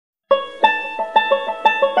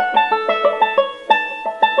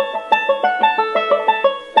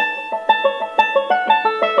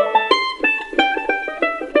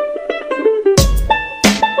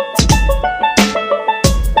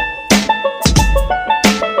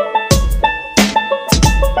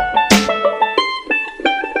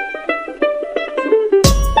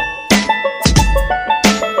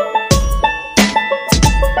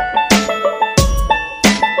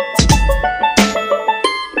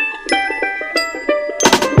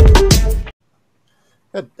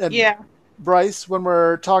And Yeah. Bryce, when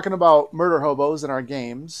we're talking about murder hobos in our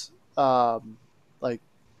games, like,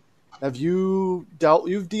 have you've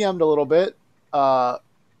DM'd a little bit. Uh,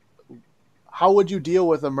 how would you deal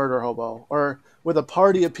with a murder hobo or with a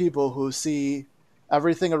party of people who see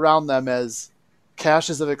everything around them as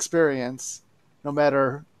caches of experience, no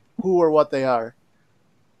matter who or what they are?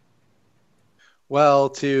 Well,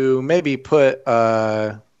 to maybe put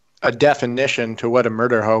a definition to what a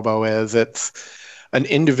murder hobo is, it's an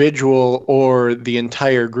individual or the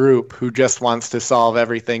entire group who just wants to solve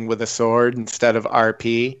everything with a sword instead of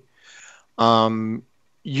RP. Um,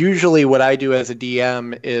 Usually, what I do as a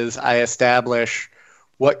DM is I establish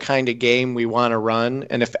what kind of game we want to run.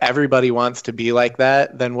 And if everybody wants to be like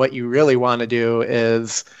that, then what you really want to do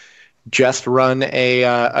is just run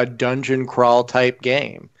a dungeon crawl type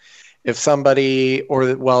game. If somebody,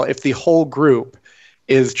 or well, if the whole group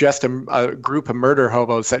is just a group of murder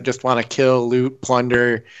hobos that just want to kill, loot,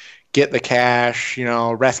 plunder, get the cash,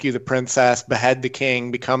 rescue the princess, behead the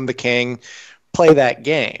king, become the king, play that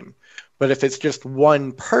game. But if it's just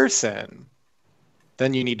one person,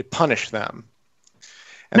 then you need to punish them.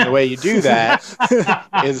 And the way you do that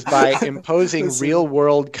is by imposing real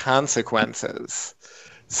world consequences.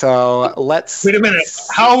 So let's... Wait a minute.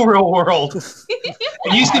 How real world?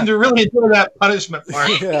 And you seem to really enjoy that punishment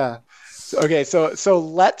part. Yeah. Okay, so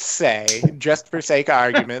let's say, just for sake of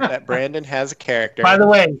argument, that Brandon has a character. By the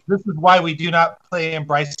way, this is why we do not play in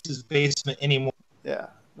Bryce's basement anymore. Yeah.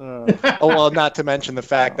 Oh, well, not to mention the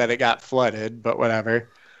fact that it got flooded, but whatever.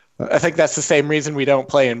 I think that's the same reason we don't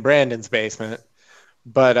play in Brandon's basement.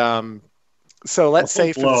 But so let's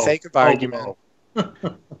say, for the sake of argument,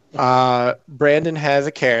 Brandon has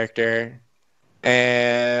a character,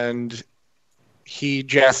 and he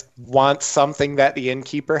just wants something that the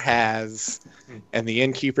innkeeper has, and the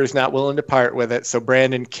innkeeper's not willing to part with it, so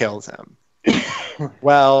Brandon kills him.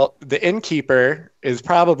 Well, the innkeeper is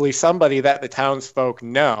probably somebody that the townsfolk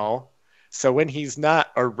know, so when he's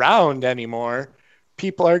not around anymore,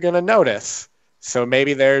 people are going to notice. So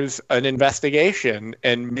maybe there's an investigation,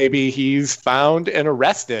 and maybe he's found and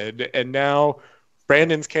arrested, and now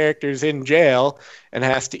Brandon's character's in jail and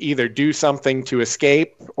has to either do something to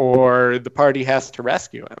escape or the party has to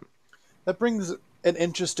rescue him. That brings an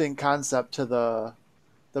interesting concept to the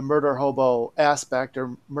murder hobo aspect,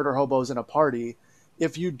 or murder hobos in a party.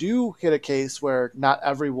 If you do hit a case where not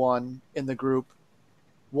everyone in the group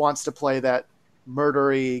wants to play that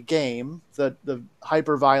murdery game, the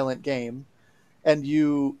hyper-violent game, and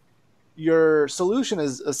your solution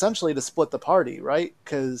is essentially to split the party, right?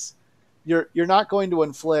 Because you're not going to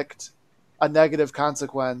inflict a negative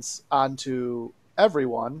consequence onto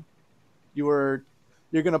everyone. You're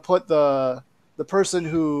going to put the person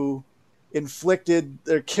who inflicted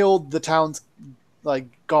or killed the town's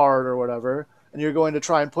guard or whatever, and you're going to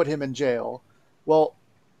try and put him in jail. Well,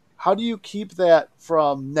 how do you keep that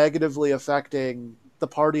from negatively affecting the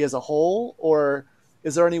party as a whole? Or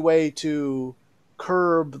is there any way to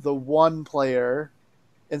curb the one player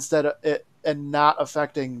instead of it and not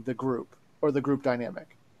affecting the group or the group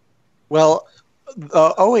dynamic? Well,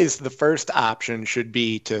 always the first option should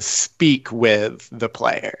be to speak with the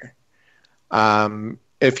player.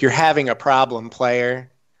 If you're having a problem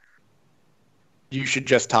player, you should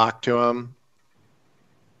just talk to him.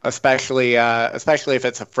 Especially if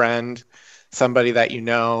it's a friend, somebody that you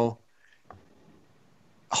know.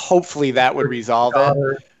 Hopefully that would resolve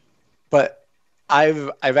it. But I've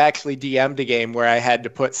actually DM'd a game where I had to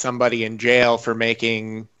put somebody in jail for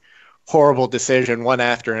making horrible decision one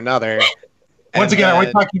after another. Once again, are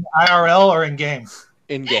we talking IRL or in game?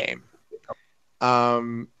 In game.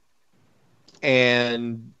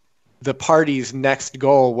 And the party's next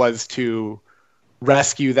goal was to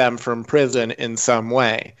rescue them from prison in some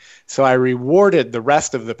way. So I rewarded the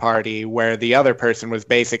rest of the party where the other person was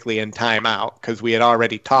basically in timeout because we had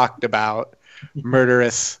already talked about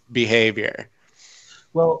murderous behavior.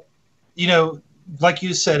 Well, like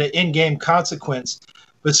you said, an in-game consequence,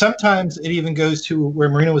 but sometimes it even goes to where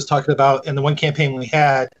Marina was talking about in the one campaign we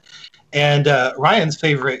had, and Ryan's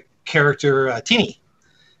favorite character, Teeny.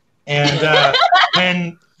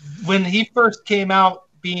 And when he first came out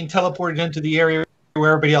being teleported into the area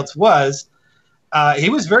where everybody else was, he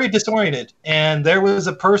was very disoriented, and there was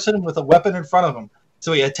a person with a weapon in front of him.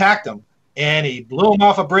 So he attacked him, and he blew him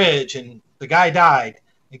off a bridge, and the guy died.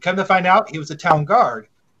 And come to find out, he was a town guard.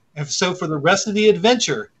 And so for the rest of the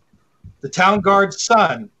adventure, the town guard's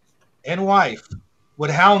son and wife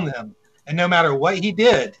would hound them. And no matter what he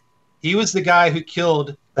did, he was the guy who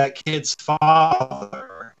killed that kid's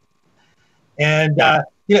father. And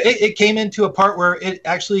it came into a part where it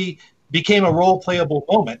actually became a role-playable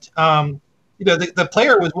moment. the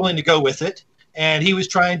player was willing to go with it, and he was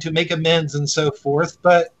trying to make amends and so forth.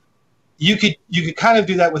 But you could kind of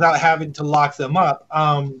do that without having to lock them up.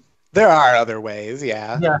 There are other ways,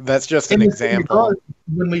 yeah. Yeah. That's just an In example.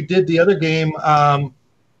 when we did the other game,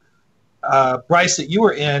 Bryce, that you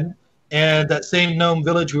were in, and that same gnome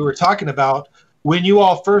village we were talking about, when you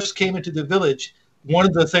all first came into the village, one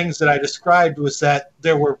of the things that I described was that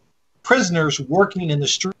there were prisoners working in the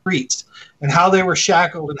streets and how they were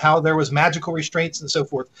shackled and how there was magical restraints and so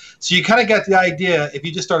forth. So you kind of got the idea, if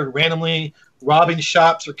you just started randomly robbing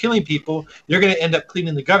shops or killing people, you're going to end up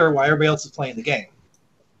cleaning the gutter while everybody else is playing the game.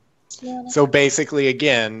 So basically,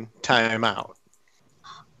 again, time out.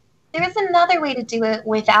 There was another way to do it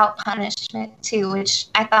without punishment, too, which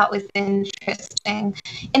I thought was interesting.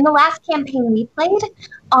 In the last campaign we played,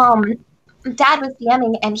 Dad was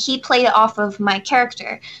DMing, and he played it off of my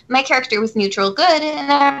character. My character was neutral good, and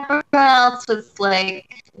everyone else was,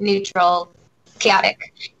 like, neutral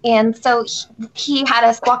chaotic. And so he had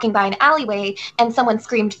us walking by an alleyway, and someone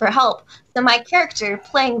screamed for help. So my character,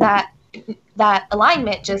 playing that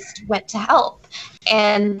alignment, just went to help.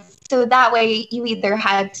 And so that way you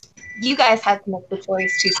guys had to make the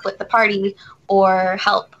choice to split the party or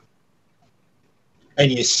help.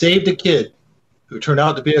 And you saved a kid who turned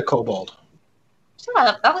out to be a kobold. Shut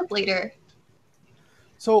up, that was later.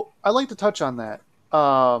 So I'd like to touch on that.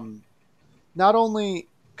 Not only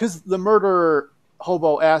because the murder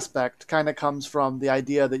hobo aspect kind of comes from the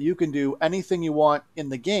idea that you can do anything you want in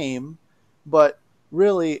the game, but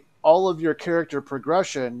really all of your character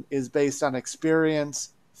progression is based on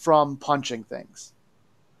experience from punching things.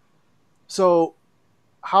 So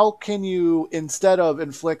how can you, instead of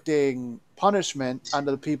inflicting punishment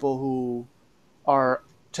onto the people who are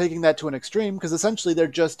taking that to an extreme, because essentially they're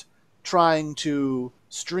just trying to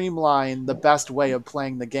streamline the best way of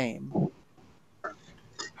playing the game,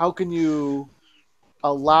 how can you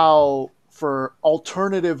allow for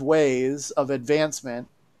alternative ways of advancement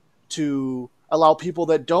to allow people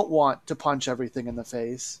that don't want to punch everything in the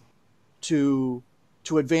face to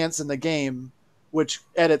advance in the game, which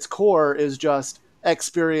at its core is just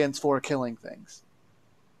experience for killing things?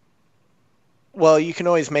 Well, you can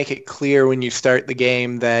always make it clear when you start the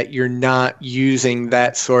game that you're not using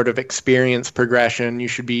that sort of experience progression. You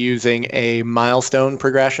should be using a milestone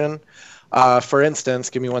progression. For instance,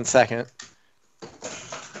 give me 1 second.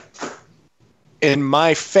 In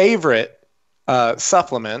my favorite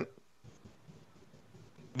supplement,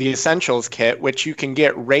 the Essentials Kit, which you can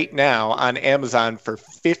get right now on Amazon for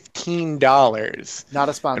 $15. Not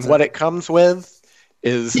a sponsor. And what it comes with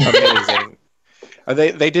is amazing.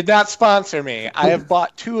 They did not sponsor me. I have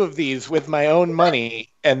bought 2 of these with my own money,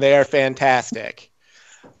 and they are fantastic.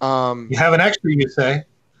 You have an extra, you say?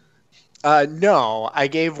 No, I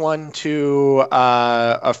gave one to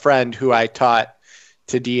a friend who I taught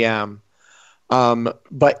to DM.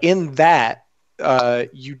 But in that,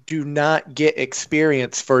 you do not get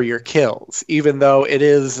experience for your kills, even though it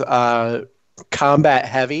is combat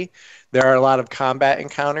heavy. There are a lot of combat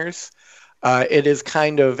encounters. It is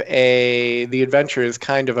kind of the adventure is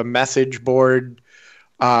kind of a message board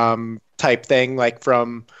type thing, like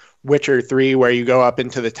from Witcher 3, where you go up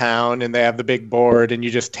into the town and they have the big board and you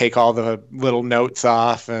just take all the little notes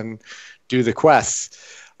off and do the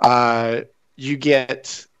quests. You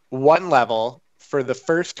get 1 level for the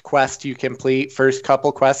first quest you complete, first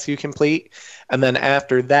couple quests you complete, and then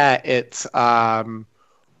after that it's 1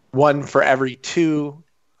 for every 2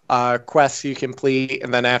 quests you complete,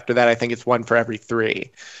 and then after that I think it's 1 for every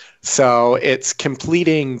 3. So it's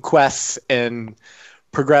completing quests and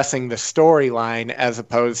progressing the storyline as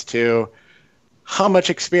opposed to how much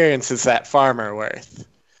experience is that farmer worth.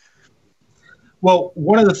 Well,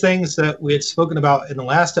 one of the things that we had spoken about in the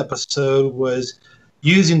last episode was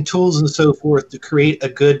using tools and so forth to create a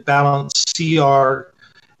good balanced CR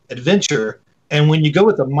adventure. And when you go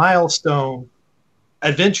with a milestone,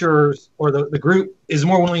 adventurers or the group is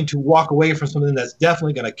more willing to walk away from something that's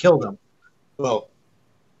definitely going to kill them. Well,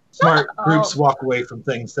 smart groups walk away from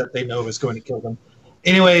things that they know is going to kill them.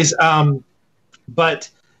 Anyways, but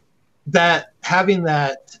that having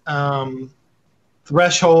that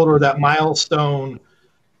threshold or that milestone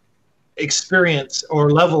experience or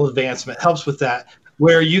level advancement helps with that,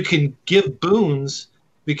 where you can give boons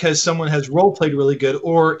because someone has role played really good,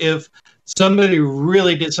 or if somebody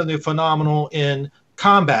really did something phenomenal in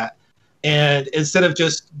combat, and instead of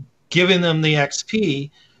just giving them the XP,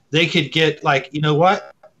 they could get, like, you know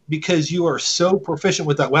what, because you are so proficient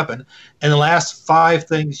with that weapon and the last 5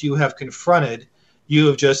 things you have confronted, you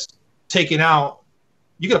have just taken out,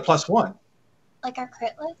 you get a +1. Like our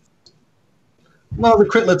crit list? Well, the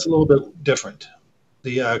crit lit's a little bit different.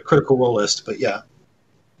 the Critical Role list. But yeah,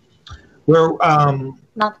 we're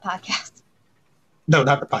Not the podcast. no,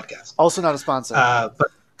 not the podcast. Also not a sponsor. But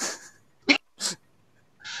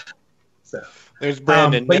so There's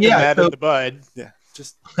Brandon but nipping yeah, that so- in the bud. Yeah,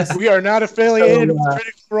 just We are not affiliated So, with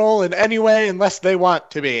Critical Role in any way unless they want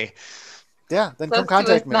to be. yeah. Then come Those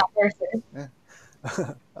two is contact me. not versus.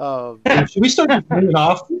 should we start moving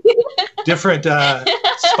off different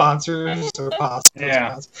sponsors or possible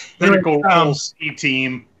Yeah. sponsors? Critical Um, Role C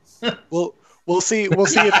team. We'll see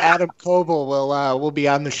if Adam Coble will be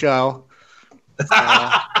on the show.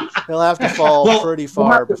 He'll have to fall well, pretty we'll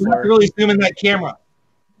far have to before. really zoom in that camera.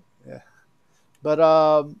 But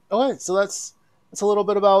okay, so that's a little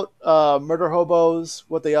bit about murder hobos,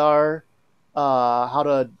 what they are, how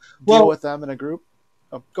to deal Well- with them in a group.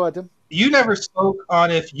 Oh, go ahead, Tim. You never spoke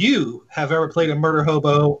on if you have ever played a murder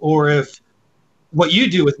hobo or if what you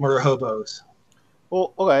do with murder hobos.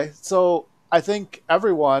 Well, okay, so I think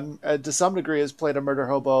everyone, to some degree, has played a murder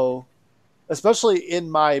hobo, especially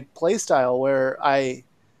in my playstyle, where I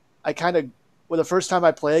kind of, well, the first time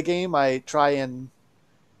I play a game, I try and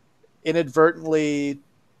inadvertently,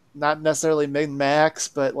 not necessarily min max,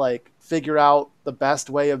 but like figure out the best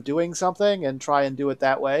way of doing something and try and do it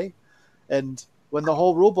that way. And when the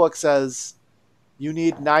whole rulebook says you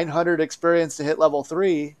need 900 experience to hit level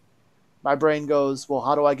 3, my brain goes, well,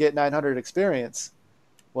 how do I get 900 experience?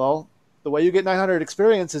 Well, the way you get 900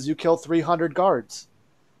 experience is you kill 300 guards.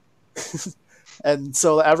 And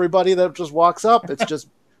so everybody that just walks up, it's just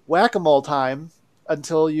whack-a-mole time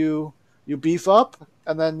until you beef up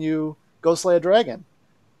and then you go slay a dragon.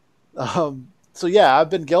 So yeah, I've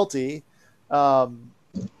been guilty.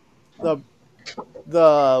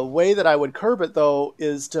 The way that I would curb it, though,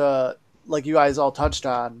 is to, like you guys all touched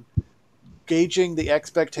on, gauging the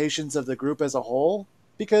expectations of the group as a whole.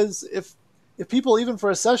 Because if people, even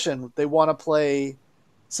for a session, they want to play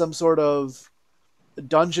some sort of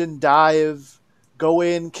dungeon dive, go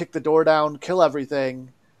in, kick the door down, kill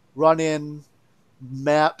everything, run in,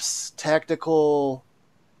 maps, tactical,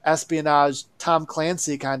 espionage, Tom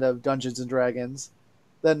Clancy kind of Dungeons and Dragons,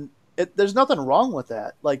 then there's nothing wrong with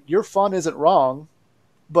that. Like, your fun isn't wrong,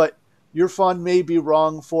 but your fun may be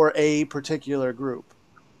wrong for a particular group.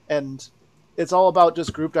 And it's all about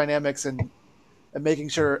just group dynamics and making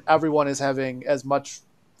sure everyone is having as much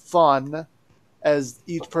fun as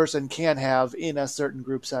each person can have in a certain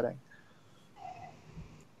group setting.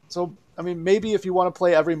 So, I mean, maybe if you want to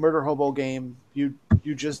play every murder hobo game, you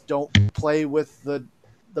just don't play with the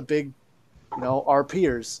big, our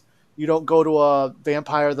peers. You don't go to a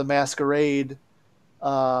Vampire the Masquerade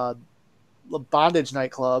bondage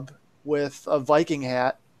nightclub with a Viking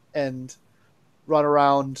hat and run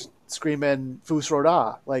around screaming Fus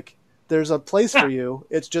Roda. Like, there's a place for you.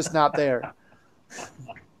 It's just not there.